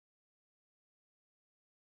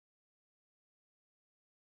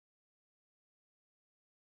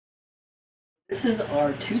This is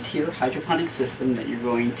our two-tier hydroponic system that you're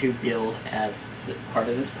going to build as part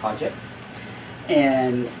of this project.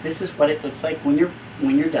 And this is what it looks like when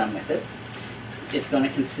you're done with it. It's going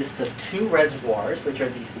to consist of two reservoirs, which are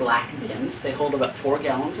these black bins. They hold about 4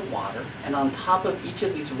 gallons of water. And on top of each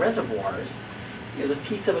of these reservoirs is a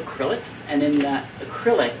piece of acrylic. And in that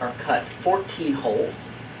acrylic are cut 14 holes.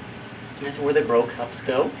 That's where the grow cups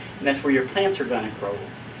go. And that's where your plants are going to grow.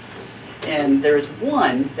 And there's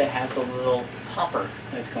one that has a little topper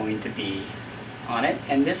that's going to be on it,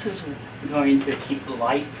 and this is going to keep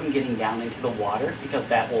light from getting down into the water because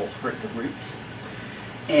that will hurt the roots.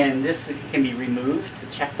 And this can be removed to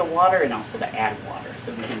check the water and also to add water,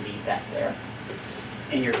 so we can leave that there.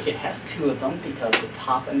 And your kit has 2 of them because the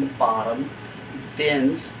top and the bottom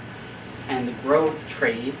bins and the grow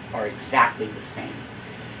tray are exactly the same.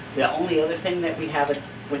 The only other thing that we have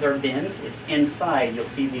with our bins is inside you'll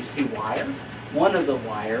see these 2 wires. One of the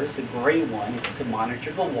wires, the gray one, is to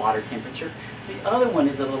monitor the water temperature. The other one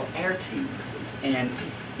is a little air tube, and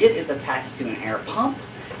it is attached to an air pump,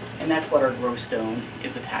 and that's what our grow stone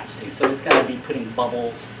is attached to. So it's going to be putting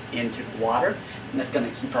bubbles into the water, and that's going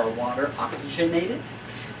to keep our water oxygenated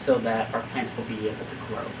so that our plants will be able to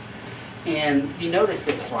grow. And you notice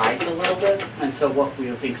this slides a little bit, and so what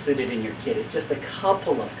we've included in your kit is just a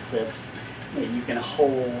couple of clips that you can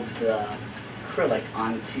hold the acrylic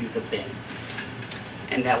onto the bin,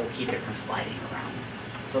 and that will keep it from sliding around.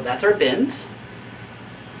 So that's our bins.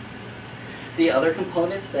 The other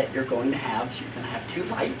components that you're going to have have 2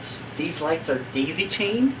 lights. These lights are daisy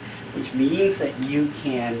chained, which means that you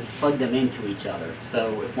can plug them into each other.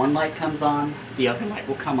 So if one light comes on, the other light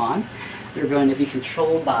will come on. They're going to be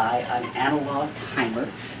controlled by an analog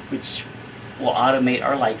timer, which will automate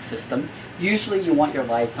our light system. Usually you want your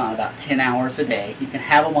lights on about 10 hours a day. You can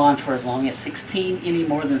have them on for as long as 16. Any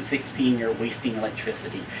more than 16, you're wasting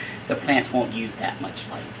electricity. The plants won't use that much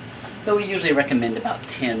light. So we usually recommend about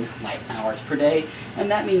 10 light hours per day, and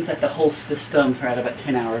that means that the whole system at about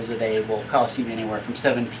 10 hours a day will cost you anywhere from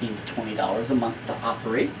 $17 to $20 a month to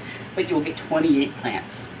operate, but you'll get 28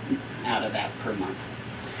 plants out of that per month.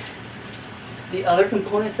 The other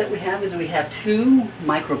components that we have is we have 2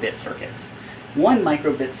 microbit circuits. One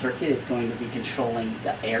microbit circuit is going to be controlling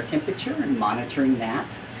the air temperature and monitoring that,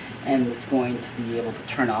 and it's going to be able to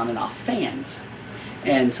turn on and off fans.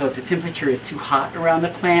 And so if the temperature is too hot around the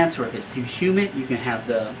plants or if it's too humid, you can have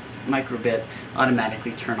the microbit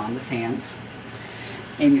automatically turn on the fans.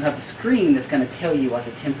 And you have a screen that's going to tell you what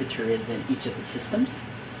the temperature is in each of the systems.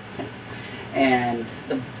 And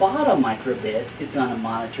the bottom microbit is going to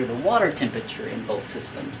monitor the water temperature in both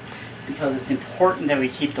systems, because it's important that we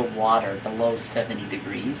keep the water below 70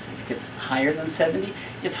 degrees. If it's higher than 70,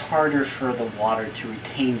 it's harder for the water to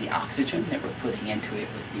retain the oxygen that we're putting into it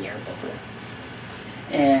with the air bubble.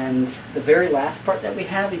 And the very last part that we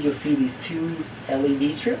have is you'll see these 2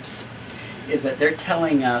 LED strips, is that they're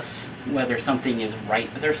telling us whether something is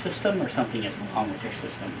right with our system or something is wrong with your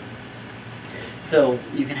system. So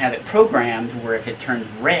you can have it programmed where if it turns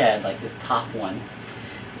red, like this top one,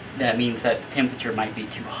 that means that the temperature might be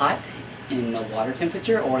too hot in the water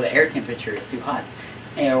temperature, or the air temperature is too hot,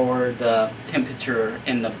 or the temperature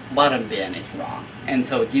in the bottom bin is wrong. And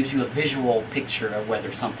so it gives you a visual picture of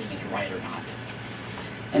whether something is right or not.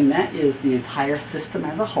 And that is the entire system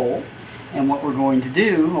as a whole. And what we're going to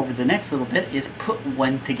do over the next little bit is put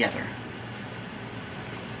one together.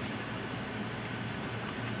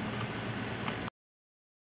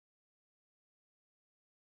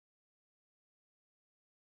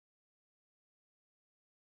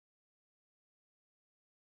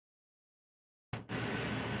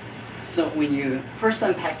 So when you first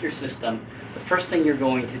unpack your system, the first thing you're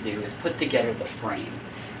going to do is put together the frame.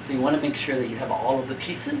 So you want to make sure that you have all of the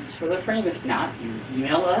pieces for the frame. If not, you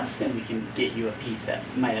email us and we can get you a piece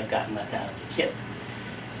that might have gotten left out of the kit.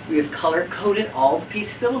 We have color-coded all the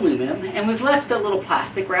pieces of aluminum, and we've left a little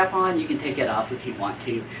plastic wrap on. You can take it off if you want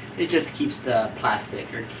to. It just keeps the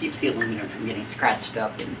plastic, or keeps the aluminum from getting scratched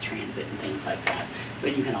up in transit and things like that.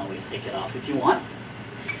 But you can always take it off if you want.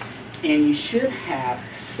 And you should have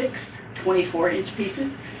 6 24-inch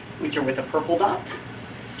pieces, which are with a purple dot,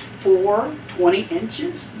 4 20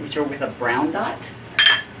 inches, which are with a brown dot,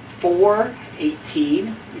 4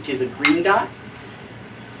 18, which is a green dot,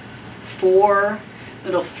 4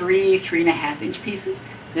 little 3.5 inch pieces,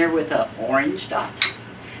 they're with an orange dot,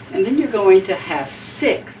 and then you're going to have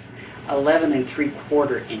 6 11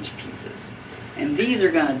 3/4 inch pieces, and these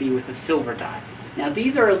are going to be with a silver dot. Now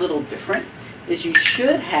these are a little different, is you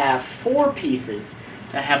should have 4 pieces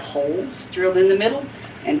that have holes drilled in the middle,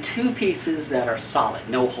 and 2 pieces that are solid,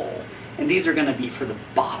 no hole. And these are going to be for the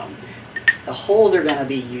bottom. The holes are going to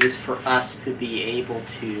be used for us to be able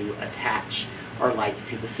to attach our lights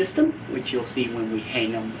to the system, which you'll see when we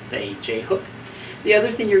hang them with a J-hook. The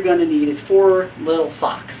other thing you're going to need is 4 little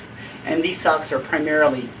socks, and these socks are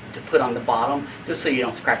primarily to put on the bottom just so you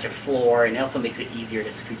don't scratch a floor, and it also makes it easier to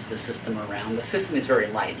scooch the system around. The system is very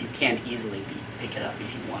light. You can easily pick it up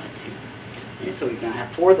if you wanted to. Okay, so you're going to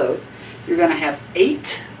have 4 of those. You're going to have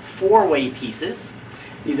 8 4-way pieces.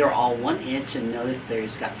 These are all 1 inch, and notice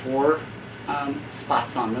there's got 4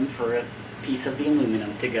 spots on them for a piece of the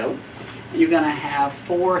aluminum to go. And you're going to have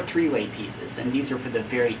 4 3-way pieces, and these are for the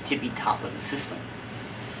very tippy top of the system.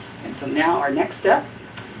 And so now our next step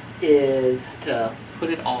is to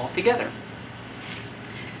put it all together.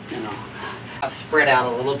 Now, I've spread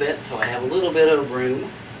out a little bit so I have a little bit of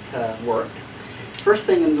room to work. First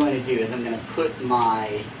thing I'm going to do is I'm going to put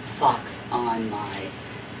my socks on my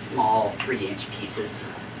small 3-inch pieces.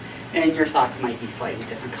 And your socks might be slightly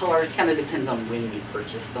different color. It kind of depends on when we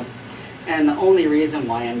purchase them. And the only reason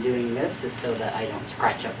why I'm doing this is so that I don't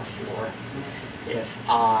scratch up a floor. If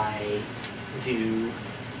I do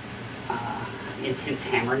intense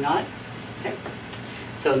hammering on it. Okay.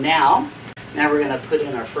 So now we're going to put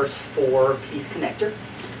in our first 4-piece connector.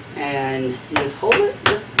 And you just hold it,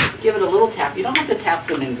 just give it a little tap. You don't have to tap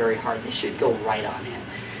them in very hard. They should go right on in.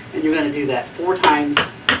 And you're going to do that 4 times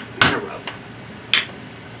in a row.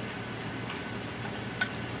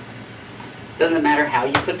 Doesn't matter how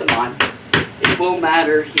you put them on. It will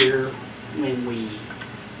matter here when we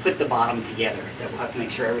put the bottom together, that we'll have to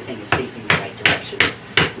make sure everything is facing the right direction.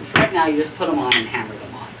 For right now, you just put them on and hammer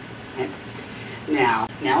them on. Okay? Now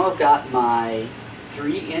I've got my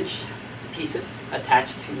 3-inch pieces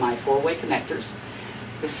attached to my 4-way connectors.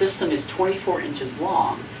 The system is 24 inches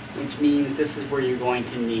long, which means this is where you're going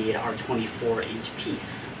to need our 24-inch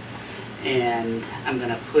piece. And I'm going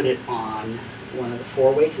to put it on one of the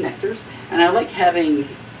 4-way connectors, and I like having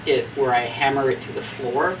it where I hammer it to the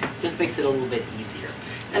floor. Just makes it a little bit easier.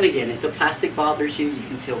 And again, if the plastic bothers you, you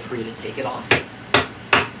can feel free to take it off.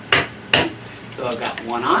 Okay. So I've got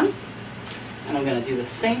one on, and I'm going to do the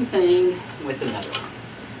same thing with another one.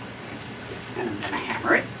 And I'm going to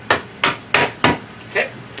hammer it. Okay.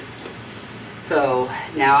 So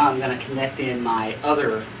now I'm going to connect in my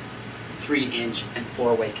other 3-inch and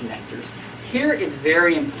 4-way connectors. Here it's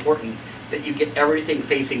very important that you get everything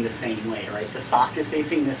facing the same way, right? The sock is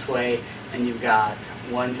facing this way, and you've got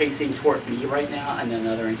one facing toward me right now, and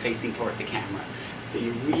another one facing toward the camera. So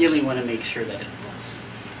you really want to make sure that it looks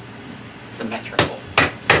symmetrical.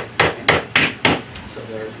 Okay. So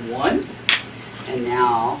there's one, and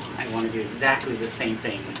now I want to do exactly the same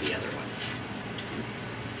thing with the other one.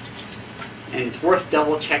 And it's worth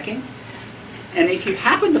double checking. And if you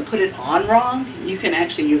happen to put it on wrong, you can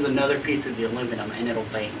actually use another piece of the aluminum and it'll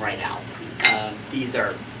bang right out. These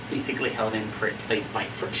are basically held in place by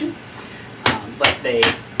friction, but they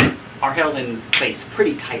are held in place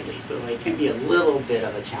pretty tightly, so they can be a little bit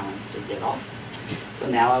of a challenge to get off. So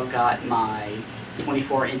now I've got my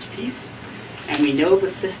 24-inch piece, and we know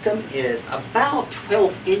the system is about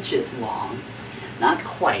 12 inches long. Not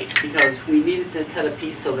quite, because we needed to cut a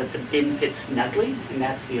piece so that the bin fits snugly, and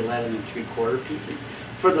that's the 11 3/4 pieces.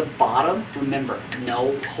 For the bottom, remember,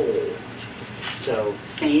 no hole. So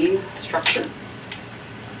same structure.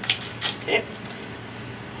 Okay.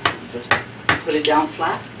 Just put it down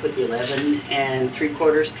flat, put the 11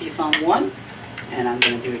 3/4 piece on one, and I'm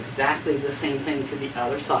going to do exactly the same thing to the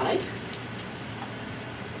other side.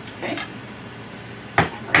 Okay.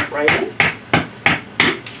 Right in.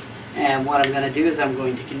 And what I'm going to do is I'm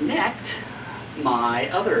going to connect my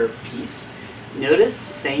other piece. Notice,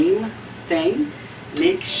 same thing.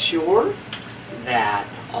 Make sure that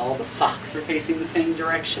all the socks are facing the same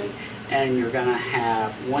direction, and you're going to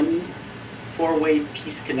have one 4-way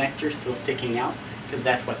piece connector still sticking out, because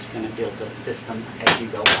that's what's going to build the system as you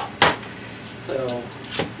go up. So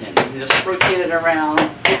yeah, you just rotate it around,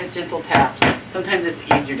 give it gentle taps. Sometimes it's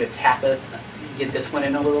easier to tap it, get this one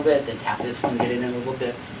in a little bit, then tap this one, get it in a little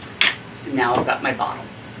bit. And now I've got my bottom.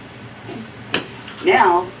 Okay.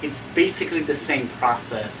 Now it's basically the same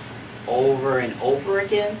process over and over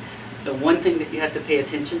again. The one thing that you have to pay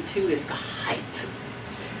attention to is the height.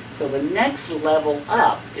 So the next level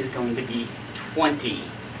up is going to be 20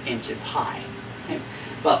 inches high. Okay.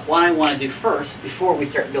 But what I want to do first, before we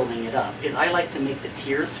start building it up, is I like to make the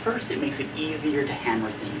tiers first. It makes it easier to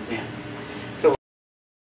hammer things in.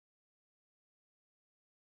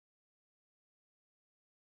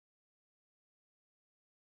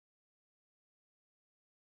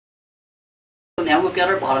 So now we've got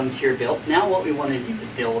our bottom tier built. Now what we want to do is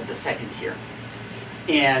build the second tier.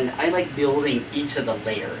 And I like building each of the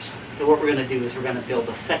layers. So what we're going to do is we're going to build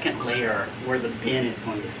a second layer where the bin is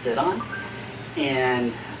going to sit on.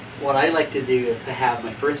 And what I like to do is to have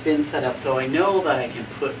my first bin set up so I know that I can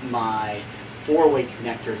put my 4-way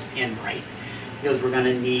connectors in right. Because we're going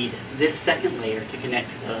to need this second layer to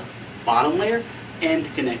connect to the bottom layer and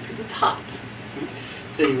to connect to the top.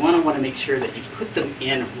 So you want to make sure that you put them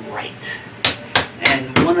in right.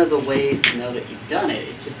 And one of the ways to know that you've done it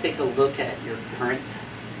is just take a look at your current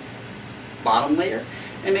bottom layer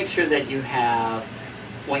and make sure that you have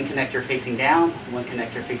one connector facing down, one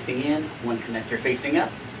connector facing in, one connector facing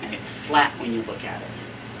up, and it's flat when you look at it.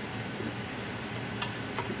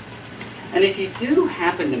 And if you do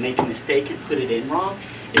happen to make a mistake and put it in wrong,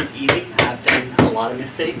 it's easy. I've done a lot of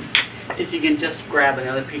mistakes. Is you can just grab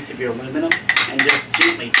another piece of your aluminum and just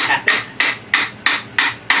gently tap it.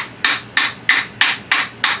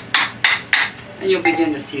 And you'll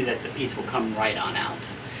begin to see that the piece will come right on out.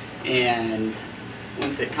 And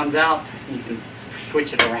once it comes out, you can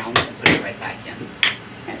switch it around and put it right back in.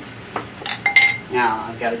 Okay. Now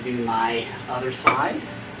I've got to do my other side.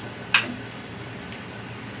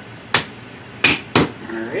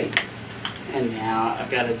 Alright. And now I've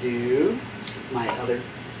got to do my other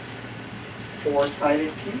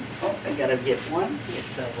 4-sided piece. Oh, I've got to get one. Get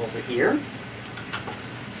that over here.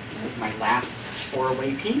 There's my last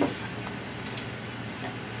 4-way piece.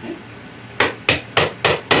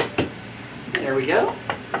 There we go.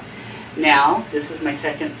 Now, this is my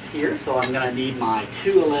second tier, so I'm going to need my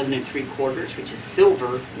 2 11 3/4, which is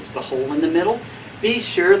silver, which is the hole in the middle. Be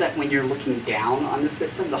sure that when you're looking down on the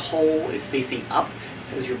system, the hole is facing up,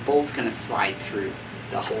 because your bolt's going to slide through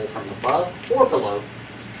the hole from above or below.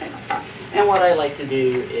 Okay. And what I like to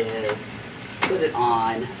do is put it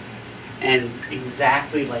on, and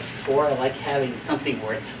exactly like before, I like having something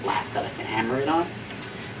where it's flat so that I can hammer it on.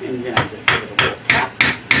 And then I just give it a little tap.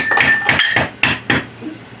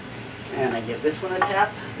 Oops. And I give this one a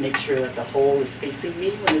tap. Make sure that the hole is facing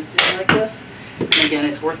me when it's doing like this. And again,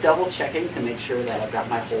 it's worth double checking to make sure that I've got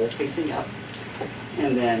my hole facing up.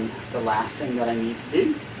 And then the last thing that I need to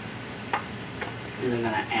do is I'm going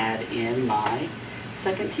to add in my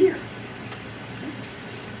second tier.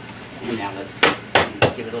 And now let's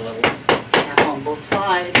give it a little tap on both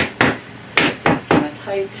sides. It's kind of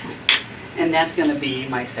tight. And that's going to be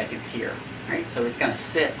my second tier. Right? So it's going to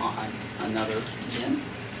sit on another bin.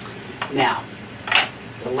 Now,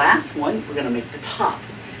 the last one, we're going to make the top.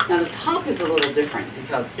 Now the top is a little different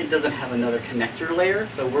because it doesn't have another connector layer,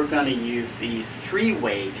 so we're going to use these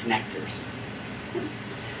 3-way connectors.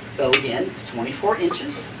 So again, it's 24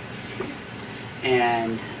 inches,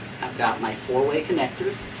 and I've got my 4-way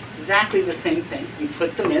connectors. Exactly the same thing. You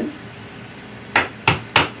put them in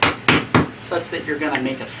such that you're going to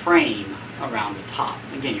make a frame around the top.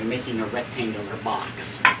 Again, you're making a rectangular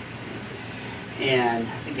box. And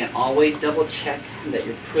again, always double check that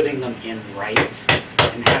you're putting them in right.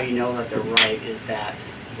 And how you know that they're right is that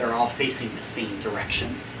they're all facing the same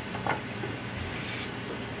direction.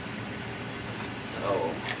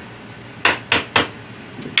 So,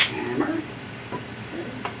 hammer.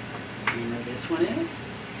 Hammer this one in.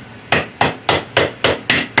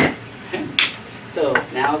 Okay. So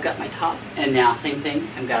now I've got my top, and now same thing,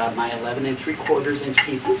 I've got my 11 3/4 inch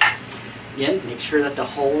pieces. Again, make sure that the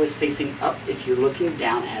hole is facing up. If you're looking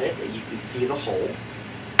down at it, that you can see the hole.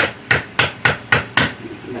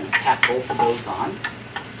 I'm going to tap both of those on.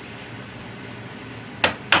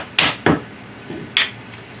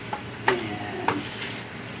 And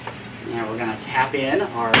now we're going to tap in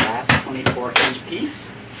our last 24 inch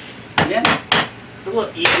piece. Again, it's a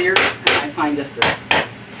little easier, and I find, just to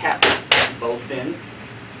tap both in.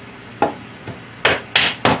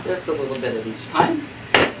 Just a little bit of each time.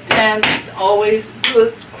 And always do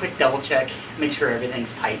a quick double check, make sure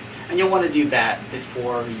everything's tight. And you'll want to do that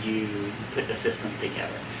before you put the system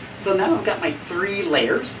together. So now I've got my 3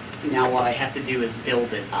 layers. Now what I have to do is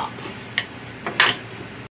build it up.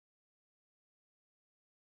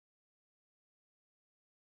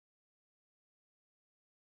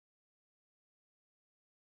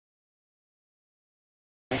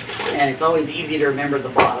 And it's always easy to remember the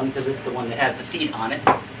bottom because it's the one that has the feet on it.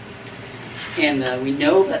 And we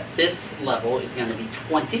know that this level is going to be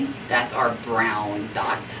 20. That's our brown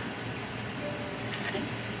dot. Okay.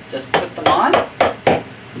 Just put them on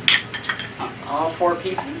all 4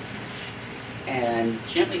 pieces and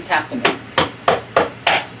gently tap them in.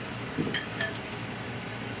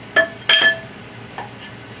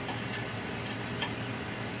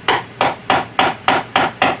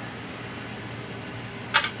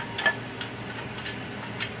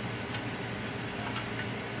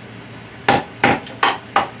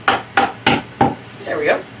 There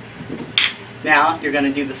Now you're going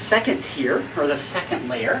to do the second tier, or the second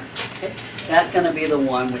layer. Okay? That's going to be the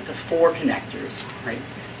one with the 4 connectors, right?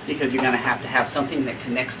 Because you're going to have something that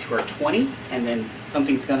connects to our 20, and then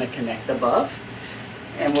something's going to connect above.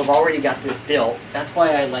 And we've already got this built. That's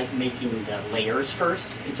why I like making the layers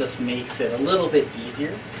first. It just makes it a little bit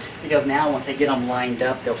easier, because now once I get them lined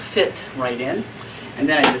up, they'll fit right in. And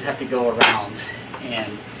then I just have to go around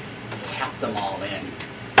and tap them all in.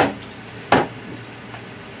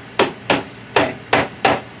 Okay.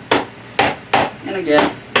 And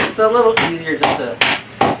again, it's a little easier just to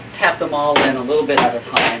tap them all in a little bit at a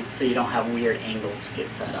time so you don't have weird angles get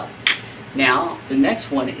set up. Now, the next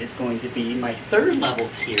one is going to be my 3rd level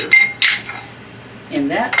tier, and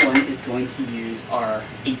that one is going to use our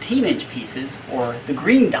 18-inch pieces, or the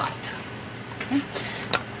green dot. Okay.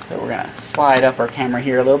 So we're going to slide up our camera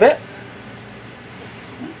here a little bit,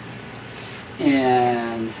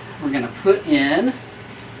 and we're going to put in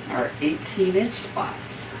our 18-inch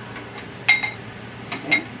spots.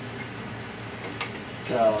 Okay.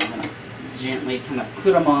 So I'm going to gently kind of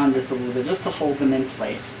put them on just a little bit, just to hold them in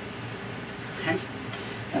place. Okay.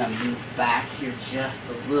 I'm going to move back here just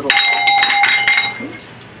a little.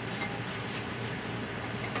 Oops.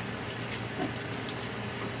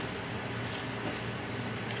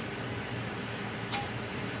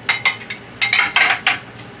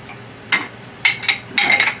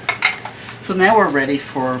 So now we're ready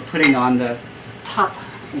for putting on the top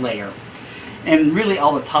layer. And really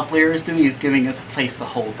all the top layer is doing is giving us a place to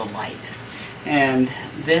hold the light. And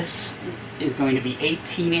this is going to be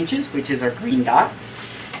 18 inches, which is our green dot.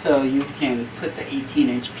 So you can put the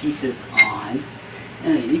 18-inch pieces on.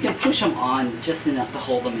 And you can push them on just enough to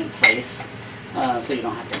hold them in place. So you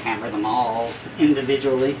don't have to hammer them all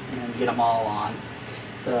individually and get them all on.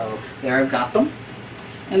 So there, I've got them.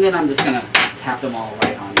 And then I'm just going to tap them all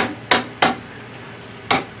right on in.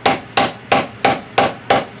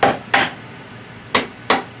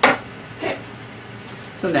 Okay.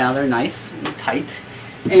 So now they're nice and tight.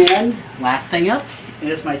 And last thing up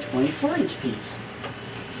is my 24-inch piece,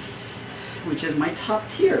 which is my top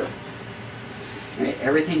tier. Right,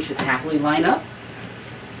 everything should happily line up.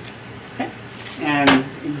 Okay. And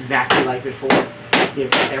exactly like before,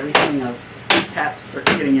 give everything a tap, start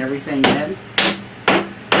getting everything in.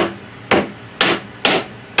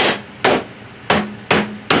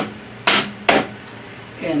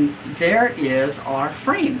 And there is our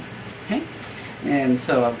frame. Okay. And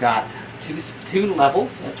so I've got two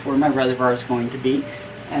levels. That's where my reservoir is going to be.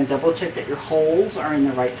 And double check that your holes are in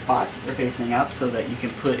the right spots, that they're facing up, so that you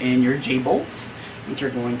can put in your J-bolts, which are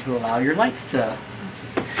going to allow your lights to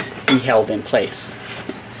be held in place.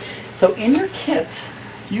 So in your kit,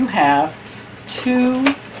 you have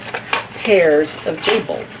 2 pairs of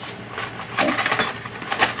J-bolts. Okay.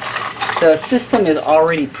 The system is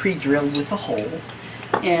already pre-drilled with the holes,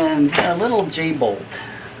 and a little J-bolt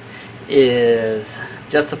is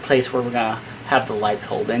just a place where we're going to have the lights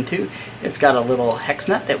hold into. It's got a little hex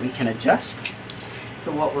nut that we can adjust.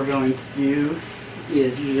 So what we're going to do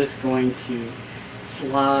is you're just going to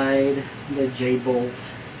slide the J-bolt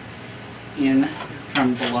in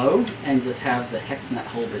from below and just have the hex nut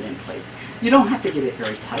hold it in place. You don't have to get it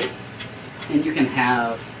very tight, and you can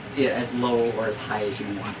have it as low or as high as you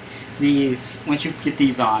want. These, once you get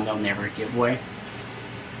these on, they'll never give way.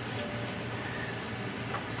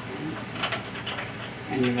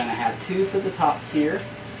 And you're going to have 2 for the top tier.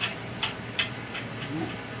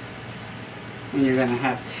 And you're going to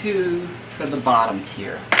have 2 for the bottom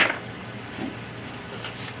tier.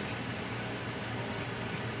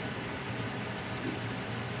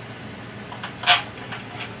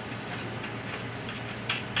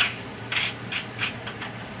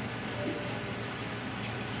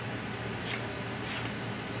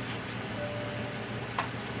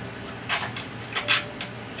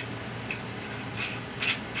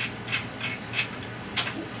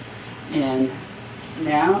 And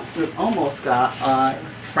now we've almost got our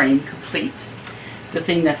frame complete. The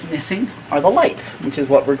thing that's missing are the lights, which is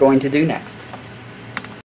what we're going to do next.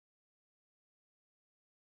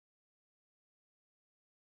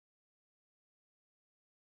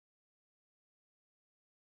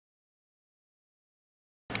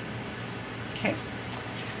 Okay,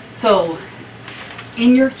 so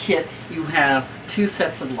in your kit you have 2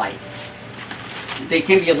 sets of lights. They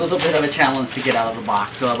can be a little bit of a challenge to get out of the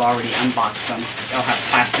box, so I've already unboxed them. They'll have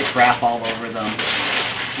plastic wrap all over them,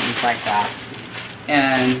 things like that.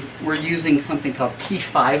 And we're using something called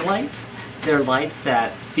P5 lights. They're lights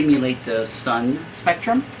that simulate the sun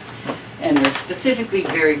spectrum, and they're specifically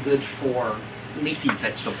very good for leafy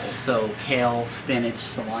vegetables, so kale, spinach,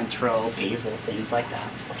 cilantro, basil, things like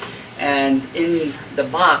that. And in the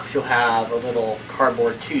box you'll have a little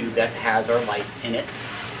cardboard tube that has our lights in it.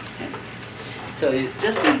 Okay. So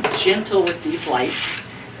just be gentle with these lights.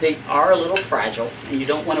 They are a little fragile and you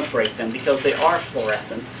don't want to break them because they are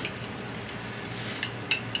fluorescents.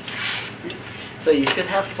 So you should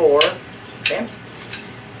have 4. Okay.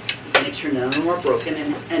 Make sure none of them are broken.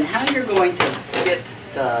 And how you're going to get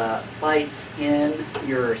the lights in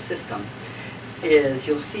your system is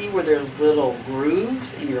you'll see where there's little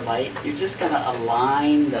grooves in your light. You're just going to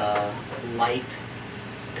align the light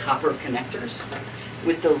copper connectors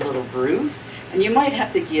with those little grooves. And you might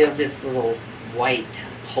have to give this little white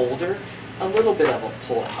holder a little bit of a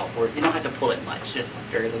pull outward. You don't have to pull it much, just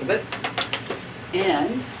a very little bit.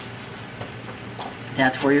 And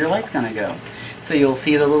that's where your light's going to go. So you'll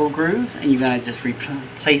see the little grooves and you're going to just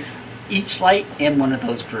replace each light in one of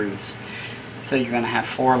those grooves. So you're going to have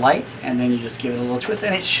 4 lights and then you just give it a little twist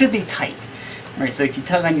and it should be tight. Alright, so if you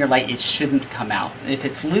tug on your light it shouldn't come out. If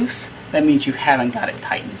it's loose, that means you haven't got it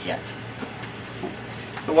tightened yet.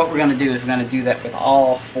 So what we're going to do is we're going to do that with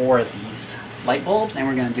all 4 of these light bulbs and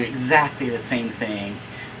we're going to do exactly the same thing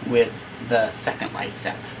with the second light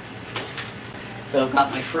set. So I've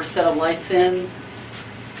got my first set of lights in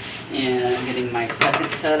and I'm getting my second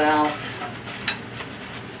set out.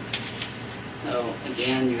 So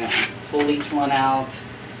again, you're going to pull each one out.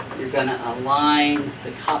 You're going to align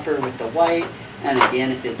the copper with the white. And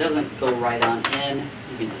again, if it doesn't go right on in,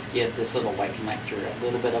 you can just give this little white connector a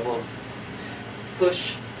little bit of a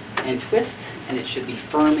push and twist, and it should be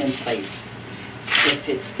firm in place. If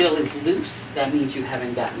it still is loose, that means you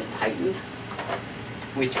haven't gotten it tightened,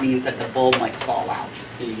 which means that the bulb might fall out.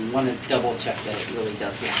 So you want to double check that it really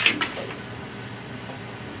does lock into place.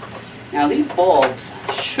 Now these bulbs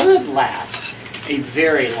should last a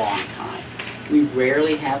very long time. We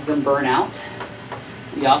rarely have them burn out.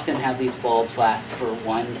 We often have these bulbs last for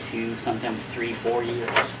 1, 2, sometimes 3, 4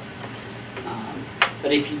 years.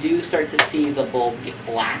 But if you do start to see the bulb get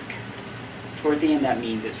black toward the end, that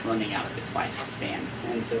means it's running out of its lifespan.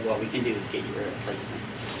 And so what we can do is get you a replacement.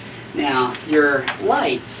 Now, your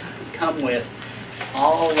lights come with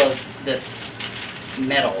all of this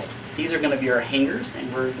metal. These are going to be our hangers,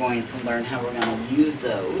 and we're going to learn how we're going to use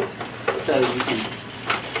those so you can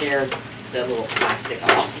tear the little plastic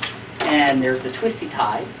off. And there's a twisty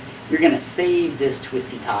tie. You're going to save this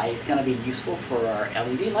twisty tie. It's going to be useful for our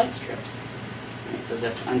LED light strips. Right, so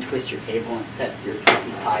just untwist your cable and set your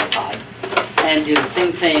twisty tie aside. And do the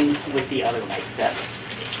same thing with the other light set.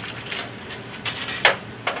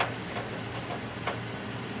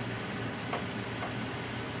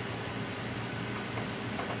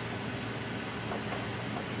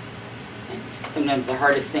 Sometimes the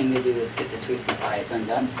hardest thing to do is get the twisty ties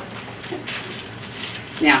undone.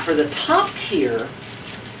 Now for the top here,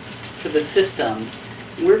 for the system,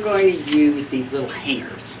 we're going to use these little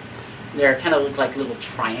hangers. They kind of look like little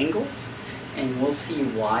triangles, and we'll see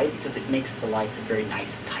why, because it makes the lights a very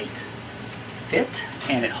nice tight fit,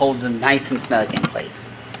 and it holds them nice and snug in place.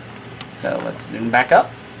 So let's zoom back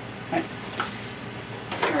up.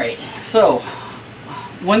 All right, so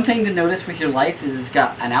one thing to notice with your lights is it's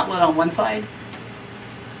got an outlet on one side,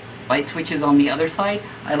 light switches on the other side.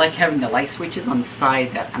 I like having the light switches on the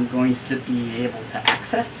side that I'm going to be able to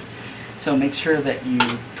access. So make sure that you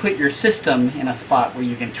put your system in a spot where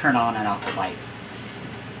you can turn on and off the lights.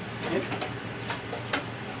 Okay.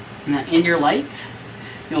 Now in your light,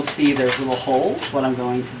 you'll see there's little holes. What I'm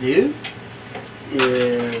going to do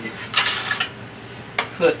is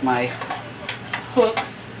put my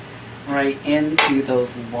hooks right into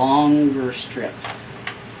those longer strips.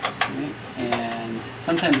 Okay. And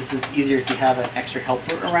sometimes this is easier if you have an extra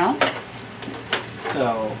helper around.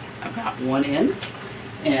 So I've got one in.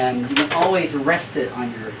 And you can always rest it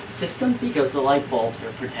on your system because the light bulbs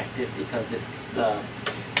are protected because the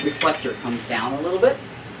reflector comes down a little bit.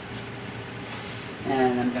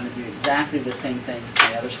 And I'm going to do exactly the same thing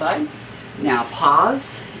on the other side. Now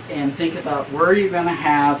pause and think about where you're going to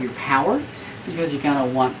have your power, because you're going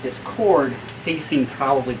to want this cord facing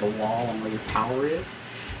probably the wall and where your power is.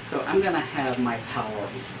 So I'm going to have my power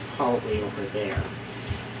probably over there.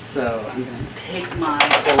 So I'm going to take my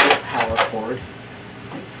old power cord.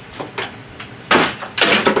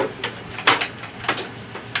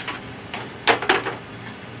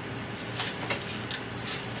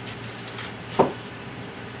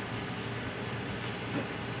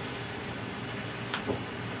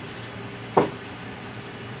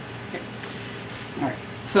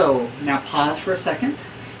 So now pause for a second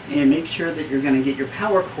and make sure that you're going to get your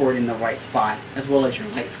power cord in the right spot as well as your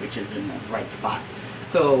light switches in the right spot.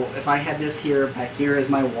 So if I had this here, back here is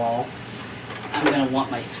my wall, I'm going to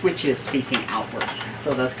want my switches facing outward.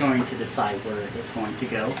 So that's going to decide where it's going to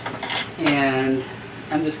go. And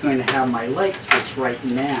I'm just going to have my light switch right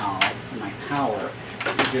now for my power.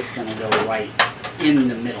 It's just going to go right in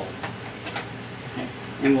the middle. Okay.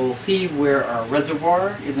 And we'll see where our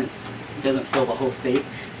reservoir doesn't fill the whole space.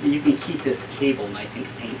 And you can keep this cable nice and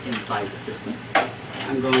contained inside the system.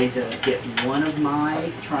 I'm going to get one of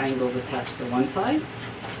my triangles attached to one side,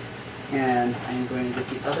 and I'm going to get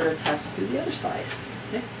the other attached to the other side.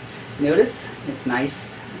 Okay. Notice it's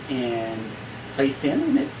nice and placed in,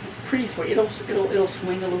 and it's pretty sweet. It'll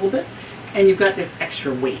swing a little bit, and you've got this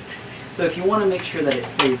extra weight. So if you want to make sure that it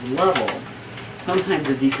stays level, sometimes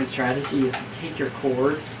a decent strategy is to take your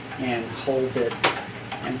cord and hold it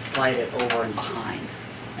and slide it over and behind,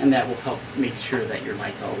 and that will help make sure that your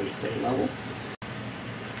lights always stay level.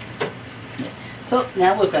 So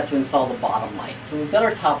now we've got to install the bottom light. So we've got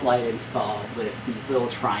our top light installed with these little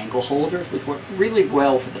triangle holders, which work really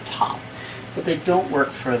well for the top, but they don't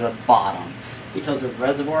work for the bottom because the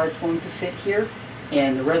reservoir is going to fit here,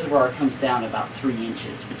 and the reservoir comes down about 3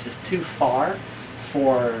 inches, which is too far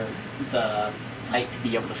for the light to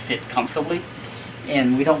be able to fit comfortably,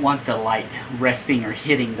 and we don't want the light resting or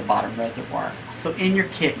hitting the bottom reservoir. So in your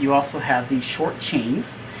kit you also have these short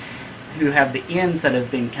chains who have the ends that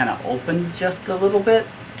have been kind of opened just a little bit,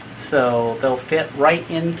 so they'll fit right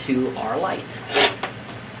into our light.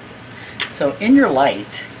 So in your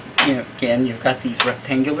light, again, you've got these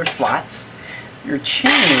rectangular slots. Your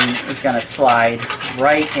chain is going to slide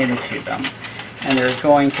right into them, and they're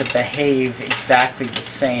going to behave exactly the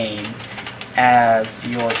same as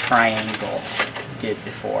your triangle did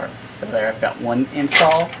before. So there, I've got one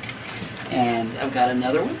installed, and I've got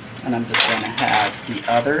another one, and I'm just going to have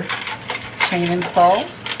the other chain installed.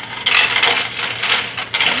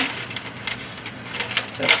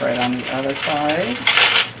 Just right on the other side.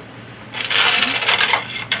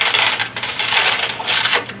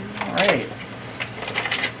 Alright.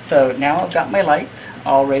 So now I've got my light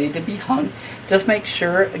all ready to be hung. Just make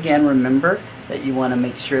sure, again, remember that you want to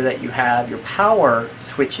make sure that you have your power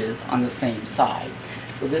switches on the same side.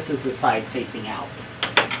 So this is the side facing out.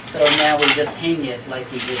 So now we just hang it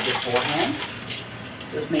like we did beforehand.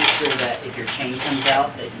 Just make sure that if your chain comes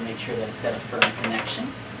out, that you make sure that it's got a firm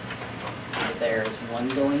connection. So there's one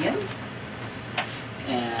going in.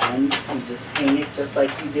 And you just hang it just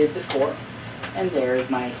like you did before. And there's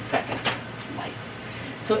my second light.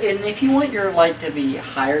 So, and if you want your light to be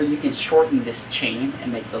higher, you can shorten this chain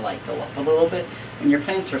and make the light go up a little bit. When your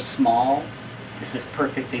plants are small, this is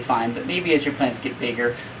perfectly fine, but maybe as your plants get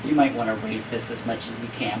bigger, you might want to raise this as much as you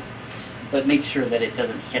can. But make sure that it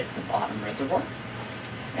doesn't hit the bottom reservoir.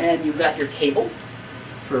 And you've got your cable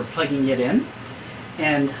for plugging it in.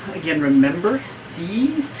 And again, remember,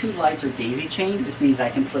 these two lights are daisy chained, which means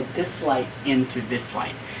I can plug this light into this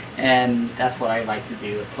light. And that's what I like to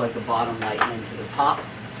do, plug the bottom light into the top,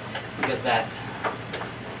 because that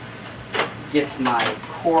gets my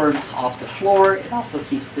cord off the floor. It also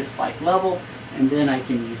keeps this light level, and then I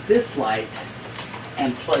can use this light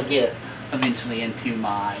and plug it eventually into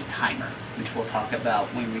my timer, which we'll talk about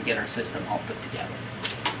when we get our system all put together.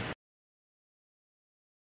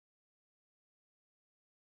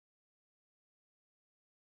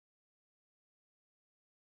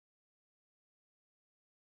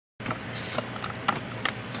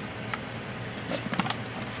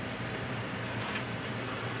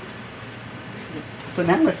 So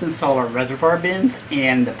now let's install our reservoir bins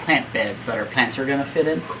and the plant beds that our plants are going to fit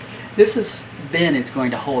in. This bin is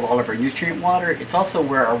going to hold all of our nutrient water. It's also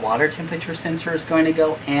where our water temperature sensor is going to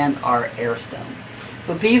go, and our air stone.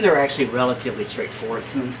 So these are actually relatively straightforward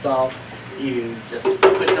to install. You just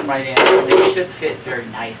put them right in. They should fit very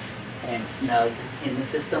nice and snug in the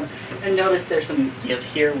system. And notice there's some give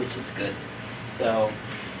here, which is good. So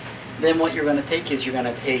then what you're going to take is you're going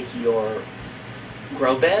to take your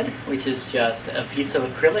grow bed, which is just a piece of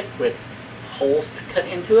acrylic with holes to cut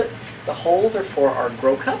into it. The holes are for our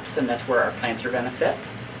grow cups, and that's where our plants are going to sit.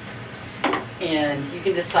 And you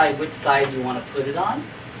can decide which side you want to put it on.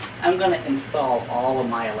 I'm going to install all of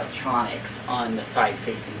my electronics on the side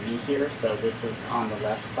facing me here, so this is on the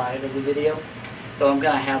left side of the video. So I'm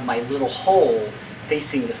going to have my little hole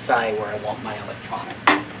facing the side where I want my electronics.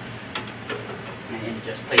 And it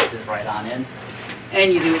just places right on in.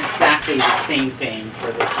 And you do exactly the same thing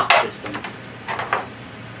for the top system.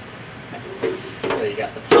 So you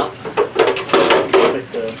got the top, you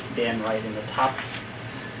put the bin right in the top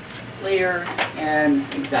layer, and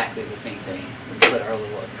exactly the same thing. We put our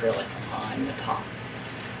little acrylic on the top.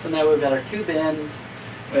 So now we've got our two bins,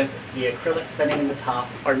 with the acrylic setting in the top,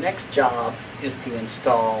 our next job is to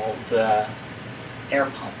install the air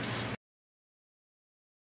pumps.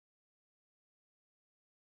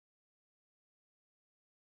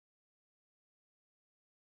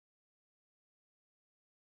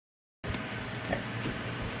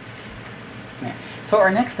 So our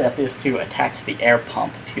next step is to attach the air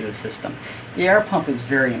pump to the system. The air pump is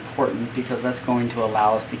very important because that's going to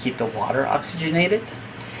allow us to keep the water oxygenated.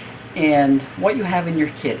 And what you have in your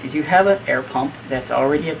kit is you have an air pump that's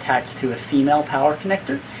already attached to a female power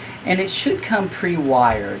connector, and it should come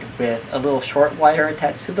pre-wired with a little short wire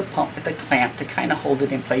attached to the pump with a clamp to kind of hold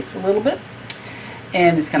it in place a little bit.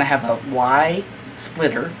 And it's going to have a Y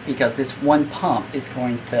splitter because this one pump is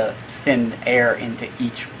going to send air into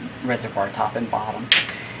each reservoir, top and bottom.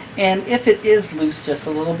 And if it is loose just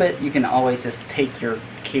a little bit, you can always just take your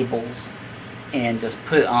cables and just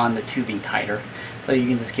put on the tubing tighter. So you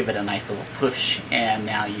can just give it a nice little push, and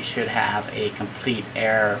now you should have a complete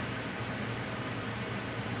air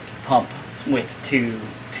pump with two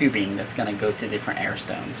tubing that's going to go to different air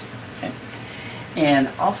stones. Okay? And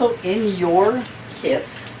also in your kit,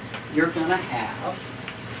 you're going to have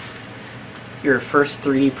your first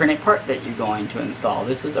 3D printed part that you're going to install.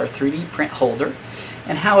 This is our 3D print holder,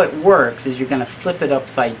 and how it works is you're going to flip it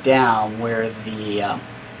upside down where the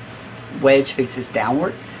wedge faces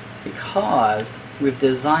downward, because we've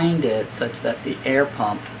designed it such that the air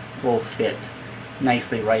pump will fit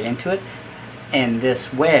nicely right into it, and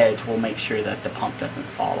this wedge will make sure that the pump doesn't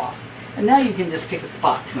fall off. And now you can just pick a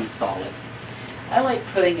spot to install it. I like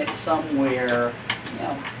putting it somewhere, you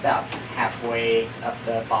know, about halfway up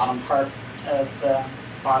the bottom part of the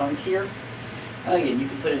bottom tier. And again, you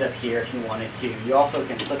can put it up here if you wanted to. You also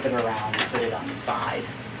can flip it around and put it on the side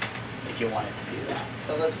if you wanted to do that.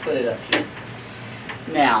 So let's put it up here.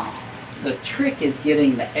 Now, the trick is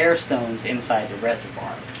getting the air stones inside the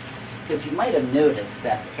reservoir, because you might have noticed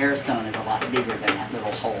that the air stone is a lot bigger than that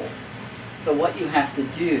little hole. So what you have to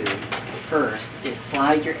do first is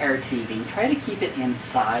slide your air tubing. Try to keep it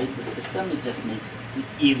inside the system. It just makes it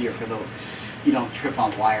easier for you don't trip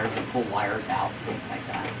on wires and pull wires out, things like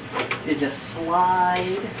that. You just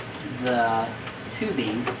slide the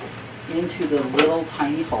tubing into the little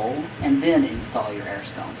tiny hole and then install your air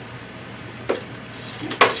stone.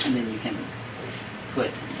 And then you can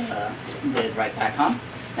put the lid right back on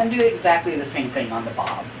and do exactly the same thing on the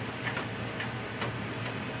bottom.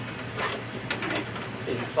 Okay.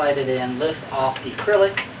 So you can slide it in, lift off the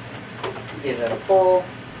acrylic, give it a pull,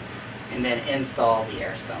 and then install the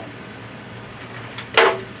air stone.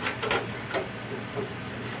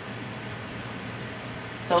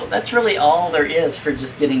 So that's really all there is for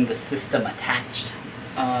just getting the system attached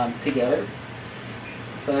together.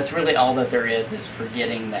 So that's really all that there is for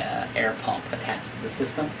getting the air pump attached to the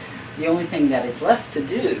system. The only thing that is left to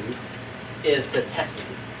do is to test it.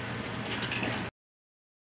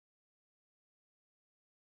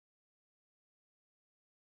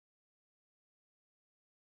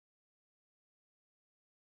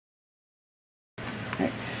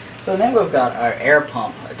 Okay. So now we've got our air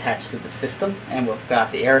pump attached to the system, and we've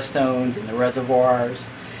got the air stones and the reservoirs.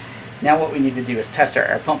 Now what we need to do is test our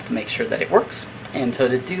air pump to make sure that it works. And so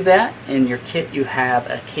to do that, in your kit you have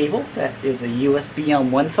a cable that is a USB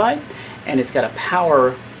on one side, and it's got a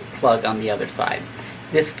power plug on the other side.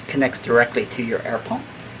 This connects directly to your air pump.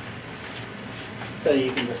 So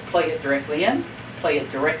you can just plug it directly in, plug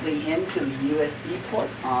it directly into the USB port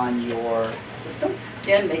on your system.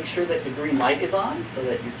 Again, make sure that the green light is on so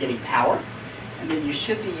that you're getting power. And then you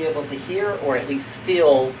should be able to hear or at least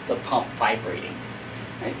feel the pump vibrating.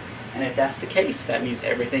 Right? And if that's the case, that means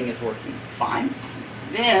everything is working fine.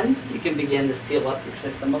 Then you can begin to seal up your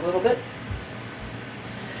system a little bit.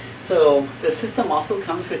 So the system also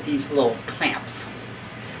comes with these little clamps.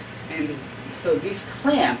 And so these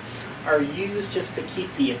clamps are used just to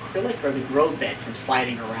keep the acrylic or the grow bed from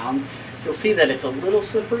sliding around. You'll see that it's a little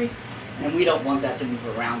slippery, and we don't want that to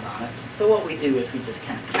move around on us. So what we do is we just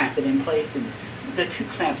kind of clamp it in place, and the two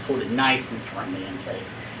clamps hold it nice and firmly in place.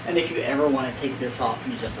 And if you ever want to take this off,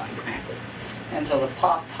 you just unclamp it. And so the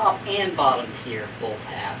top and bottom tier both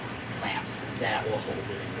have clamps that will hold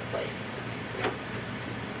it into place.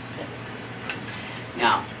 Okay.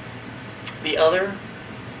 Now, the other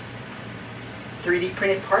 3D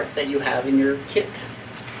printed part that you have in your kit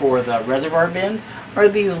for the reservoir bend are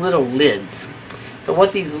these little lids. So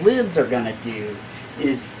what these lids are going to do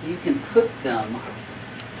is you can put them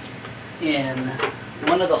in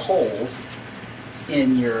one of the holes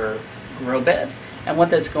in your grow bed, and what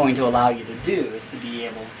that's going to allow you to do is to be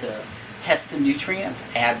able to test the nutrients,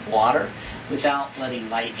 add water, without letting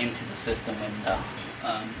light into the system when the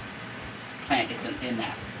plant isn't in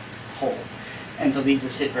that hole. And so these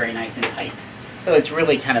just sit very nice and tight. So it's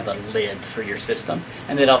really kind of a lid for your system,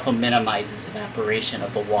 and it also minimizes evaporation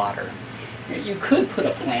of the water. You could put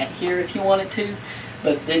a plant here if you wanted to,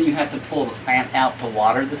 but then you have to pull the plant out to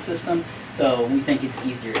water the system. So we think it's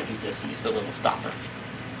easier if you just use the little stopper.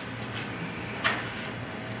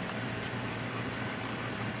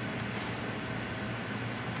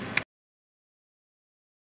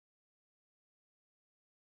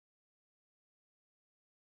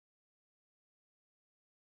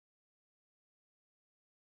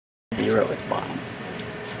 Zero is bottom.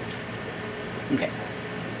 Okay.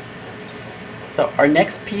 So our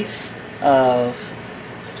next piece of,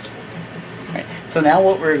 right, so now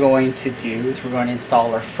what we're going to do is we're going to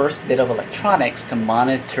install our first bit of electronics to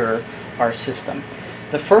monitor our system.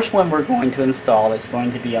 The first one we're going to install is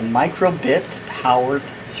going to be a microbit powered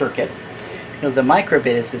circuit, because the microbit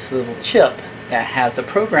is this little chip that has a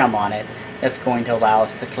program on it that's going to allow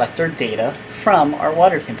us to collect our data from our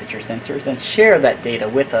water temperature sensors and share that data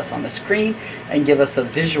with us on the screen and give us a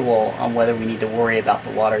visual on whether we need to worry about the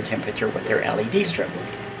water temperature with their LED strip.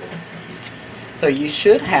 So you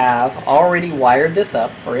should have already wired this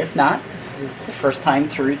up, or if not, this is the first time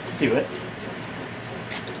through to do it.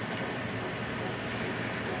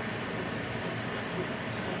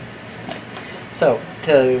 So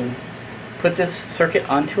to put this circuit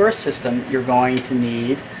onto our system, you're going to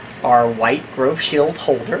need our white Grove shield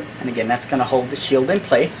holder, and again that's going to hold the shield in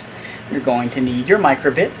place. You're going to need your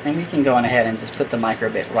microbit, and we can go on ahead and just put the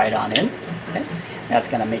microbit right on in. Okay? That's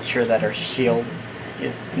going to make sure that our shield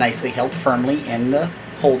is nicely held firmly in the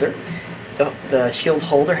holder. The shield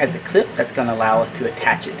holder has a clip that's going to allow us to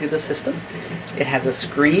attach it to the system. It has a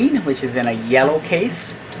screen which is in a yellow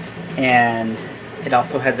case, and it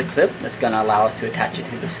also has a clip that's going to allow us to attach it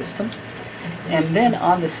to the system. And then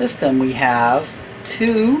on the system we have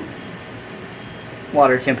two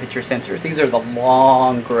water temperature sensors. These are the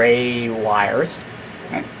long gray wires.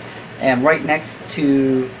 Right? And right next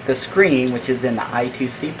to the screen, which is in the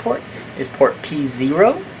I2C port, is port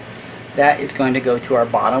P0. That is going to go to our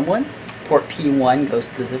bottom one. Port P1 goes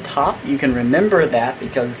to the top. You can remember that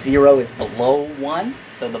because 0 is below 1,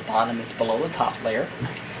 so the bottom is below the top layer.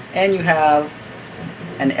 And you have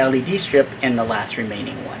an LED strip in the last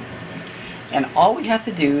remaining one. And all we have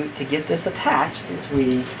to do to get this attached is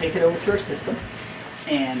we take it over to our system,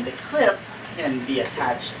 and the clip can be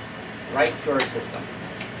attached right to our system.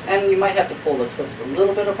 And you might have to pull the clips a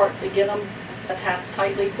little bit apart to get them attached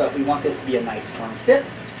tightly, but we want this to be a nice firm fit.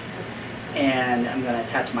 And I'm going to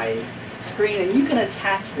attach my screen, and you can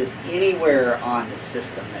attach this anywhere on the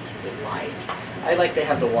system that you would like. I like to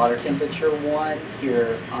have the water temperature one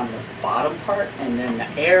here on the bottom part, and then the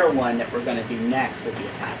air one that we're going to do next will be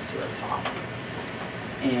attached to the top.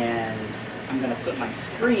 And I'm going to put my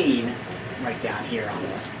screen right down here on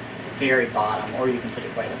the very bottom, or you can put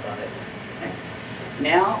it right above it. Okay.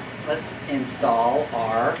 Now let's install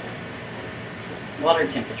our water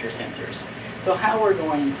temperature sensors. So how we're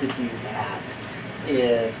going to do that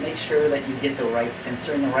is make sure that you get the right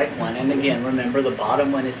sensor and the right one. And again, remember the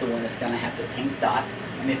bottom one is the one that's going to have the pink dot,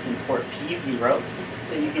 and it's in port P0.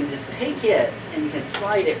 So you can just take it and you can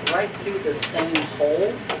slide it right through the same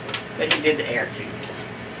hole that you did the air tube.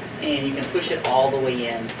 And you can push it all the way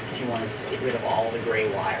in if you want to just get rid of all the gray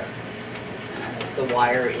wire. The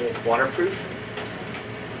wire is waterproof.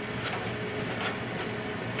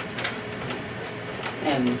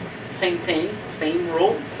 And same thing, same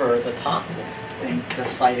rule for the top.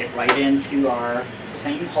 Just slide it right into our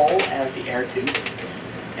same hole as the air tube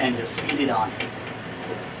and just feed it on.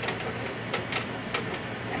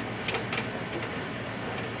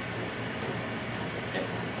 Okay,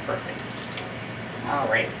 perfect.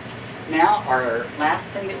 Alright, now our last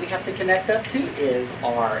thing that we have to connect up to is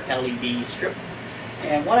our LED strip.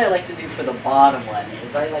 And what I like to do for the bottom one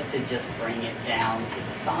is I like to just bring it down to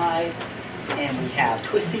the side. And we have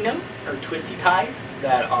twisty note or twisty ties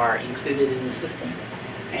that are included in the system,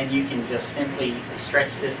 and you can just simply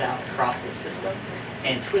stretch this out across the system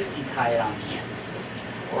and twisty tie it on the ends,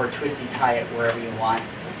 or twisty tie it wherever you want.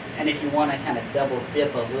 And if you want to kind of double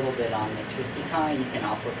dip a little bit on the twisty tie, you can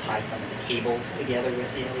also tie some of the cables together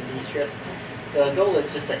with the LED strip. The goal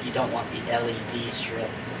is just that you don't want the LED strip,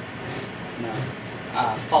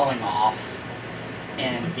 falling off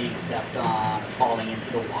and being stepped on or falling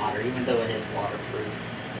into the water, even though it is waterproof.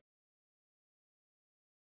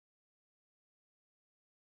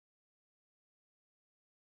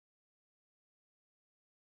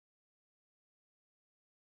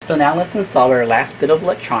 So now let's install our last bit of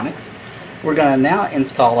electronics. We're going to now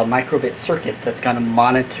install a microbit circuit that's going to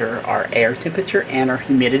monitor our air temperature and our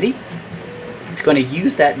humidity. It's going to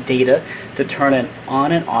use that data to turn an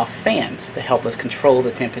on and off fans to help us control the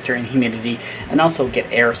temperature and humidity and also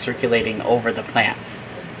get air circulating over the plants.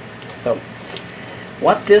 So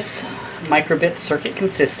what this microbit circuit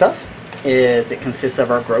consists of is it consists of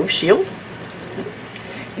our Grove Shield.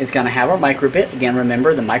 It's going to have our microbit. Again,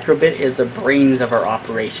 remember the microbit is the brains of our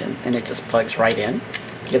operation and it just plugs right in.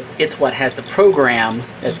 It's what has the program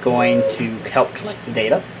that's going to help collect the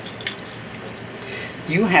data.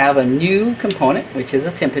 You have a new component, which is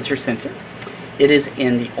a temperature sensor. It is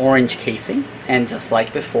in the orange casing, and just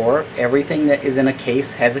like before, everything that is in a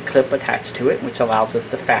case has a clip attached to it, which allows us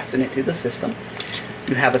to fasten it to the system.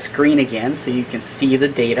 You have a screen again, so you can see the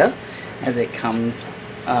data as it comes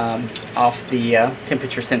off the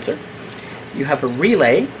temperature sensor. You have a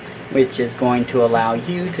relay, which is going to allow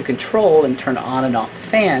you to control and turn on and off the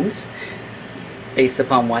fans based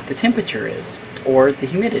upon what the temperature is or the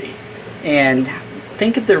humidity. And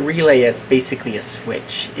think of the relay as basically a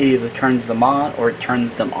switch. It either turns them on or it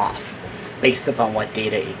turns them off based upon what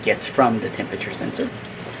data it gets from the temperature sensor.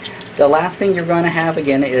 The last thing you're going to have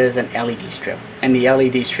again is an LED strip, and the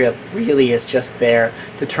LED strip really is just there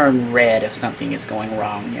to turn red if something is going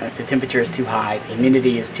wrong. You know, if the temperature is too high, the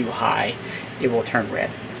humidity is too high, it will turn red.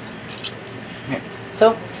 Okay.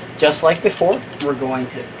 So just like before, we're going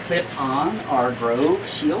to clip on our Grove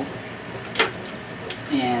Shield,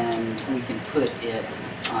 and we can put it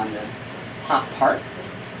on the top part.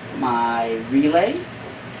 My relay,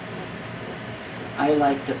 I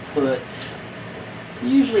like to put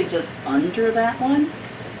usually just under that one.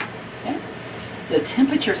 Okay. The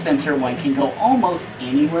temperature sensor one can go almost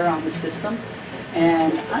anywhere on the system,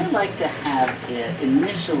 and I like to have it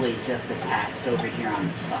initially just attached over here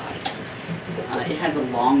on the side. It has a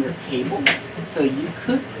longer cable, so you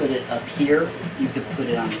could put it up here, you could put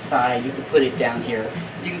it on the side, you could put it down here,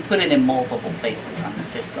 you can put it in multiple places on the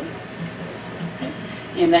system. Okay.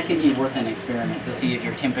 And that can be worth an experiment to see if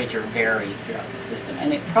your temperature varies throughout the system,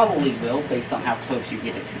 and it probably will based on how close you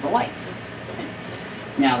get it to the lights. Okay.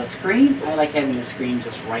 Now the screen, I like having the screen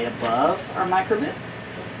just right above our microbit,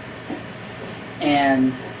 okay.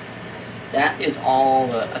 And that is all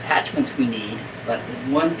the attachments we need, but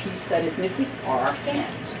the one piece that is missing are our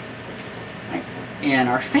fans. Right. And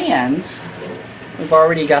our fans, we've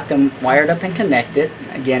already got them wired up and connected.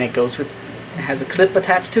 Again, it has a clip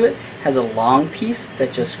attached to it, has a long piece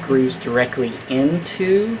that just screws directly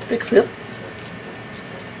into the clip.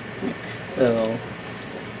 So,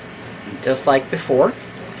 just like before,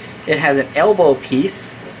 it has an elbow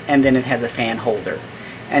piece, and then it has a fan holder.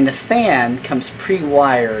 And the fan comes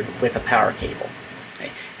pre-wired with a power cable.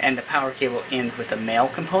 Okay? And the power cable ends with a male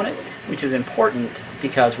component, which is important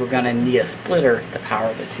because we're going to need a splitter to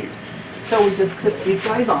power the two. So we just clip these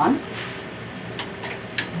guys on.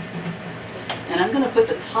 And I'm going to put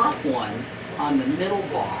the top one on the middle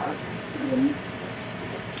bar.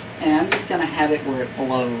 And I'm just going to have it where it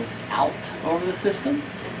blows out over the system.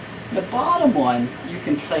 The bottom one you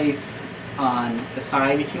can place on the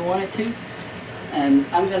side if you wanted to. And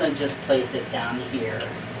I'm going to just place it down here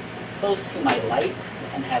close to my light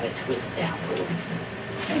and have it twist down.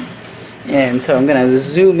 Okay. And so I'm going to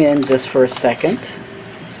zoom in just for a second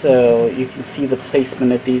so you can see the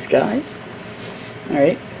placement of these guys.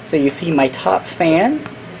 Alright, so you see my top fan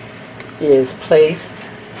is placed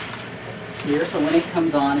here, so when it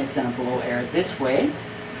comes on it's going to blow air this way.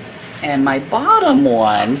 And my bottom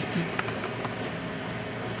one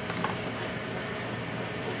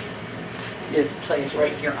is placed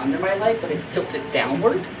right here under my light, but it's tilted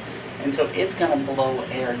downward, and so it's going to blow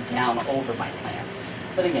air down over my plant.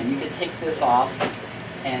 But again, you can take this off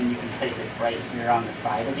and you can place it right here on the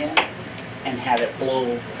side again and have it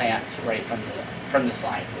blow plants right from the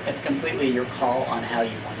side. It's completely your call on how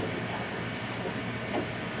you want to do that. Okay.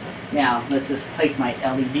 Now let's just place my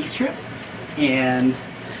LED strip, and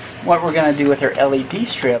what we're going to do with our LED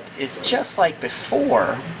strip is just like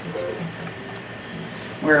before,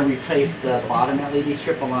 where we place the bottom LED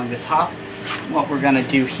strip along the top. What we're going to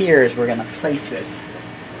do here is we're going to place it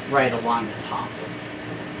right along the top.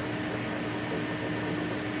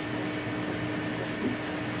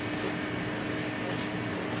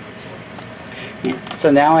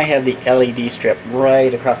 So now I have the LED strip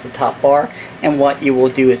right across the top bar, and what you will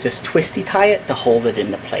do is just twisty tie it to hold it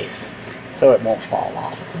into place so it won't fall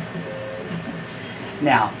off.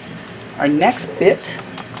 Now, our next bit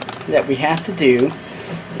that we have to do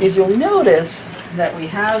is you'll notice that we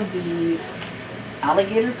have these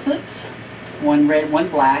alligator clips, one red, one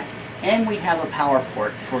black, and we have a power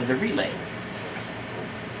port for the relay.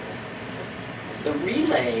 The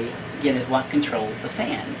relay, again, is what controls the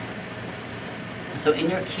fans. So in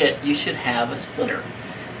your kit, you should have a splitter.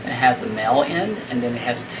 It has a male end, and then it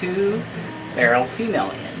has two barrel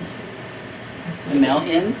female ends. The male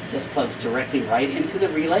end just plugs directly right into the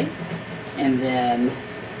relay, and then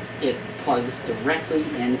it plugs directly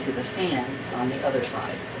into the fans on the other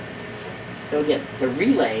side. So again, the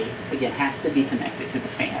relay again has to be connected to the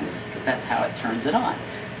fans because that's how it turns it on.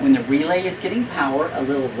 When the relay is getting power, a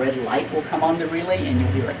little red light will come on the relay and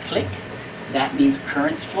you'll hear a click. That means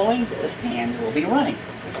current's flowing, the fans will be running.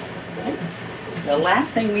 Okay? The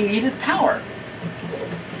last thing we need is power.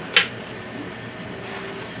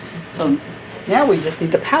 So now we just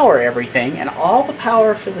need to power everything, and all the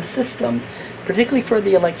power for the system, particularly for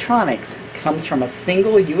the electronics, comes from a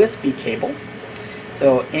single USB cable.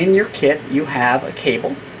 So in your kit you have a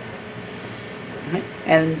cable, right?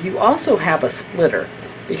 And you also have a splitter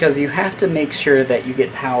because you have to make sure that you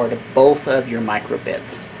get power to both of your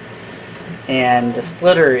microbits. And the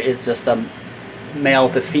splitter is just a male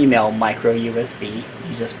to female micro USB.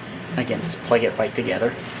 You just, again, just plug it right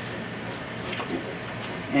together.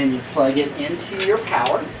 And you plug it into your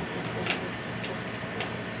power.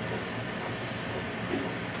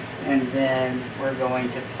 And then we're going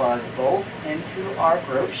to plug both into our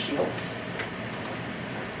growth shields.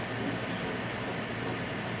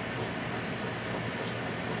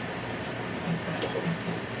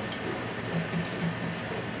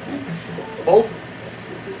 Both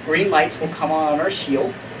green lights will come on our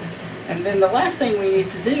shield. And then the last thing we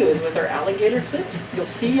need to do is with our alligator clips, you'll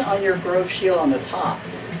see on your growth shield on the top,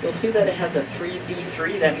 you'll see that it has a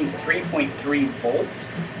 3V3, that means 3.3 volts.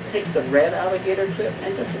 Take the red alligator clip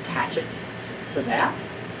and just attach it to that,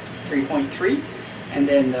 3.3. And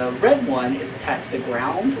then the red one is attached to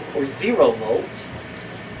ground or 0 volts.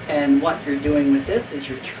 And what you're doing with this is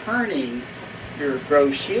you're turning your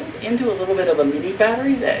growth shield into a little bit of a mini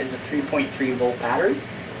battery that is a 3.3 volt battery.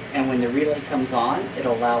 And when the relay comes on,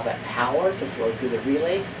 it'll allow that power to flow through the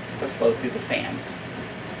relay to flow through the fans.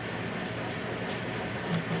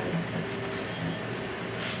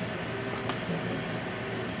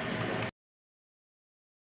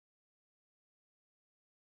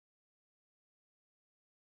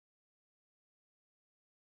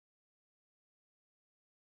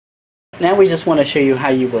 Now we just want to show you how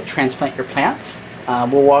you will transplant your plants.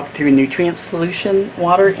 We'll walk through nutrient solution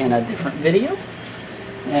water in a different video.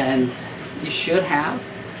 And you should have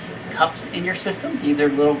cups in your system. These are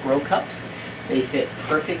little grow cups. They fit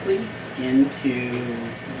perfectly into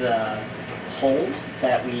the holes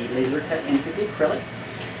that we laser cut into the acrylic.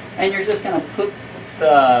 And you're just going to put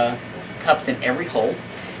the cups in every hole.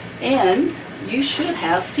 And you should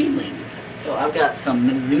have seedlings. So I've got some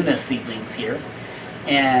Mizuna seedlings here.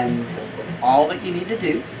 And all that you need to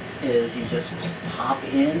do is you just pop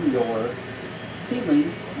in your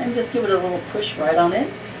seedling and just give it a little push right on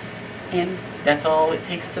it, and that's all it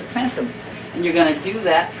takes to plant them. And you're going to do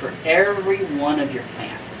that for every one of your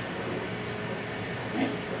plants. Okay.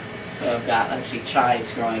 So I've got actually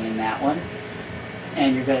chives growing in that one,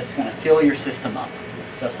 and you're just going to fill your system up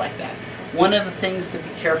just like that. One of the things to be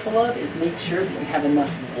careful of is make sure that you have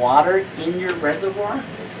enough water in your reservoir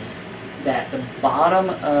that the bottom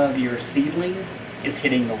of your seedling is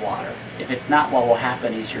hitting the water. If it's not, what will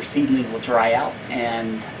happen is your seedling will dry out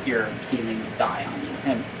and your seedling will die on you,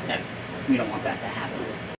 and we don't want that to happen.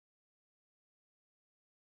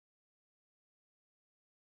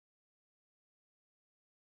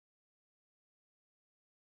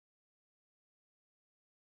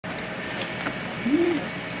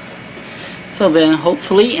 So then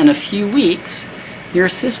hopefully in a few weeks your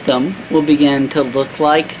system will begin to look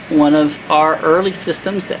like one of our early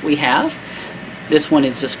systems that we have. This one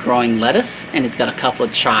is just growing lettuce, and it's got a couple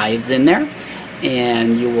of chives in there,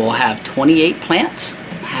 and you will have 28 plants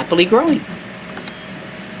happily growing.